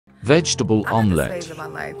Vegetable I'm at this omelette. phase of my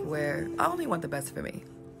life where I only want the best for me.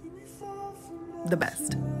 The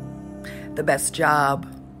best. The best job,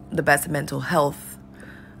 the best mental health.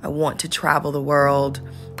 I want to travel the world.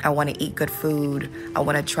 I want to eat good food. I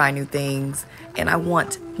want to try new things. And I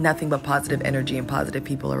want nothing but positive energy and positive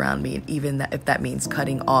people around me, even if that means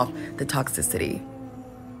cutting off the toxicity.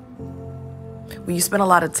 When you spend a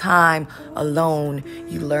lot of time alone,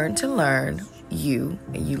 you learn to learn you,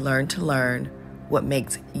 and you learn to learn what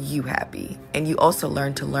makes you happy. And you also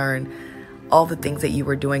learn to learn all the things that you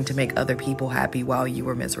were doing to make other people happy while you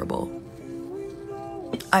were miserable.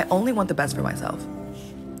 I only want the best for myself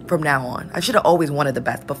from now on. I should have always wanted the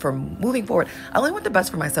best, but from moving forward, I only want the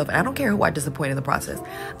best for myself, and I don't care who I disappoint in the process.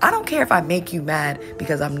 I don't care if I make you mad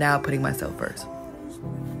because I'm now putting myself first.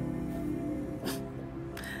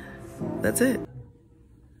 That's it.